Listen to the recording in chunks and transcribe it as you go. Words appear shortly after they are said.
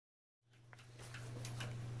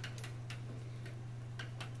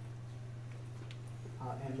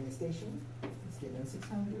ambient station is given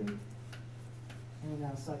 600, and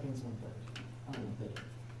now sucking is 130.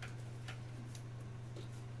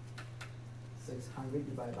 600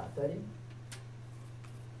 divided by 30.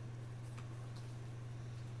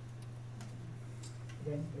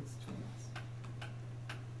 Again, it's 2 minutes.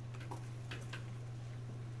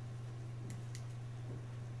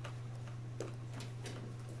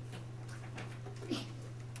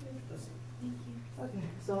 Okay,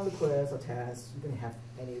 so the quiz or test, you can have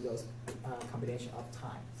any of those combination of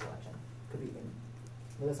time selection. Could be in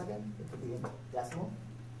millisecond, it could be in decimal,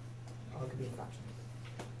 or it could be in fraction.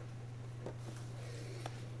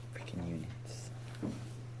 Freaking units.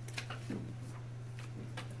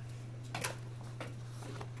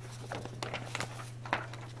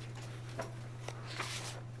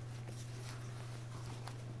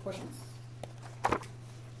 Questions?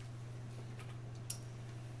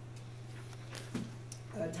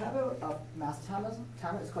 Timer of master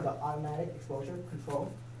timer is called the automatic exposure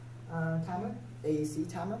control timer,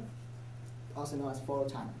 AEC timer, also known as photo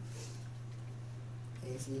timer.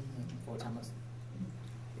 AEC and photo timers,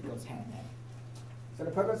 it goes hand in hand. So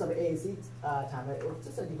the purpose of the AEC timer is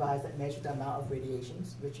just a device that measures the amount of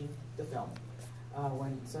radiations reaching the film.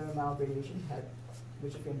 When a certain amount of radiation had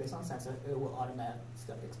reached the film based on sensor, it will automatically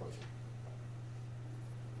stop the exposure.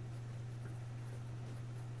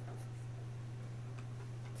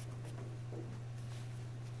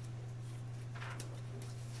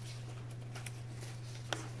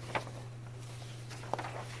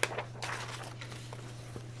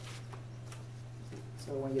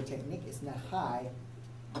 So when your technique is not high,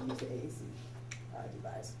 you use the AEC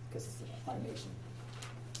device because it's an automation.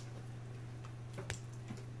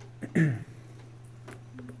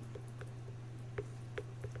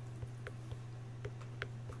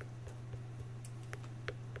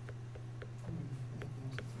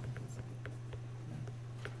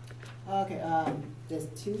 Okay, there's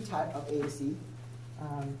 2 types of AEC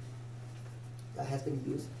that has been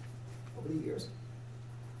used over the years.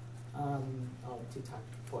 2 types,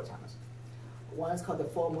 4 timers. One is called the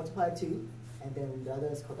 4 multiplied 2, and then the other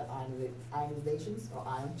is called the ionizations or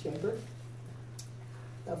ion chamber.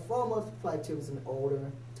 The 4 multiplied 2 is an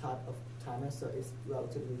older type of timer, so it's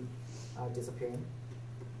relatively disappearing.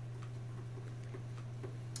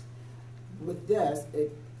 With this,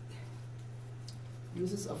 it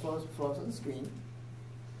uses a fluorescent screen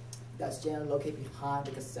that's generally located behind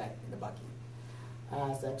the cassette in the bucket.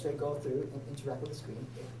 As the X-ray goes through and interact with the screen,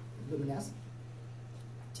 it luminesces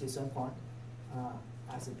to a certain point.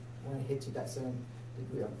 When it hits to that certain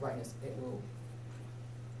degree of brightness, it will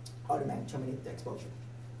automatically terminate the exposure.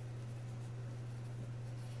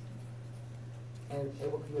 And it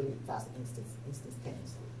works really fast and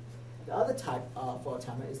instantaneously. The other type of photo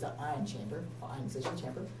timer is the ion chamber, or ionization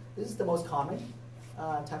chamber. This is the most common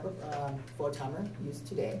type of photo timer used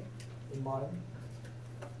today in modern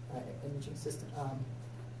imaging system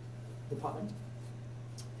department.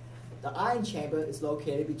 The ion chamber is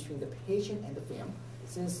located between the patient and the film.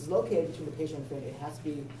 Since it's located between the patient and the film, it has to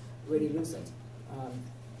be really lucent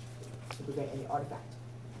to prevent any artifact.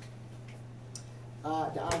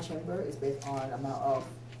 The ion chamber is based on the amount of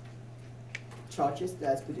charges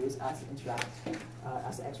that's produced as it interacts,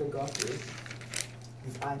 as the X-ray goes through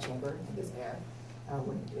this ion chamber and this air.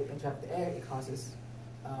 When it interacts with the air, it causes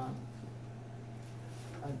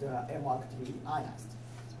the air molecule to be ionized.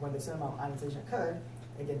 So when the certain amount of ionization occurs,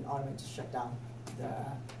 it can automatically shut down the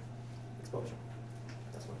exposure.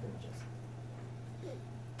 That's what it pretty much is.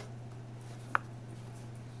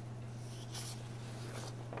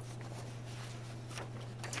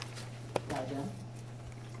 Diagram.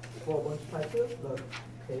 4 multiplied 2,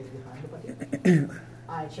 located behind the bucket.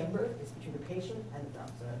 Ion chamber is between the patient and the film,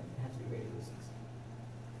 so it has to be really lucent.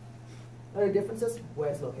 Other differences, where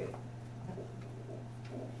it's located.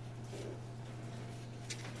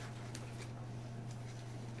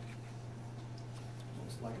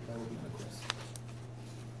 Most likely that will be my quiz.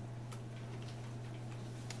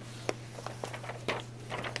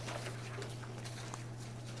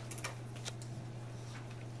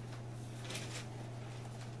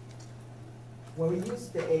 When we use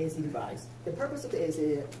the AAC device, the purpose of the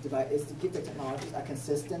AAC device is to give the technologies a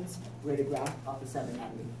consistent radiograph of the 7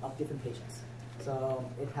 anatomy of different patients. So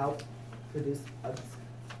it helps produce a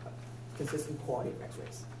consistent quality of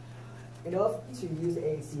X-rays. In order to use the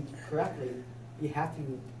AAC correctly, you have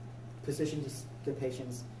to position the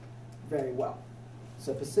patients very well.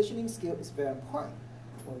 So positioning skill is very important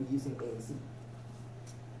when we're using AAC.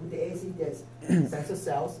 With the AAC, there's sensor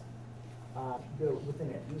cells built within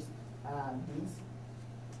it. These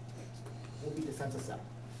will be the sensor cell.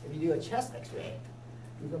 If you do a chest X-ray,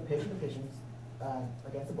 you go patient to patient,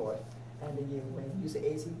 against the board, and then when you use the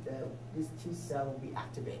AC, this T cell will be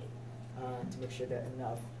activated to make sure that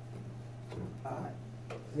enough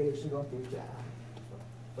radiation going through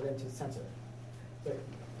for them to censor. But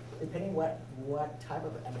depending what type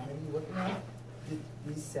of anatomy you're working on,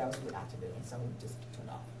 these cells will activate and some will just turn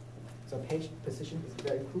off. So patient position is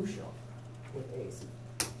very crucial with AAC.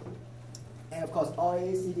 And of course, all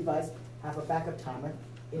AAC devices have a backup timer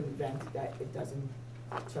in the event that it doesn't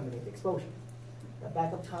terminate the exposure. The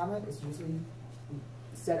backup timer is usually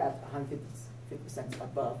set at 150%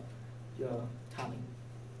 above your timing,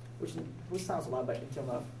 which sounds a lot, but in terms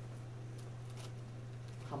of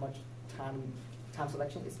how much time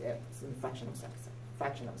selection is, it's in fraction of a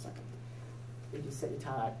second. If you set your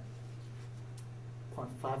time at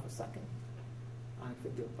 0.5 per second,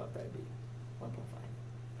 150 above that would be 1.5.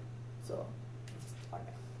 So it's just like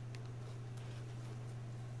that.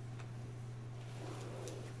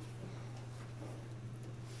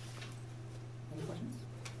 Any questions?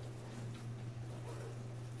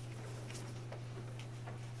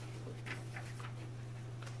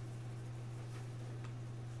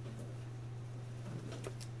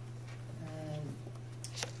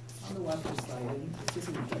 On the one slide, it's just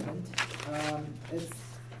an implement. It's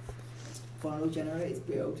funnel generator. It's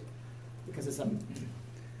built because it's a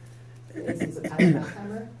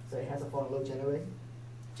timer, so it has a funnel load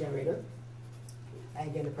generator. And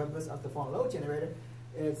again, the purpose of the funnel load generator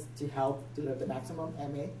is to help deliver the maximum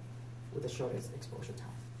MA with the shortest exposure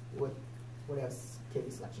time, with whatever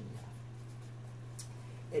KV selection you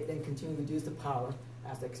have. It then continues to reduce the power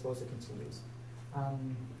as the exposure continues.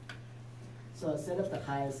 So instead of the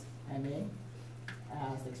highest MA,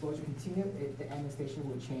 as the exposure continues, the MA station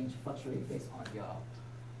will change, fluctuate based on your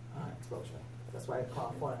exposure. That's why I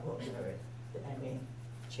call funnel load generator. The MA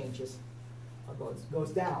changes or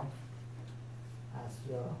goes down as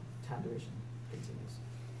your time duration continues.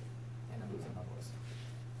 And I'm losing my voice.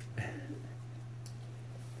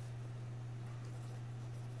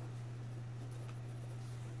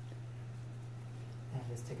 And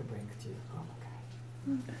let's take a break too. Oh my God.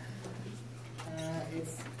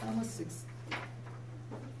 It's almost 6:27,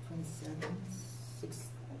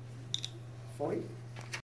 6:40.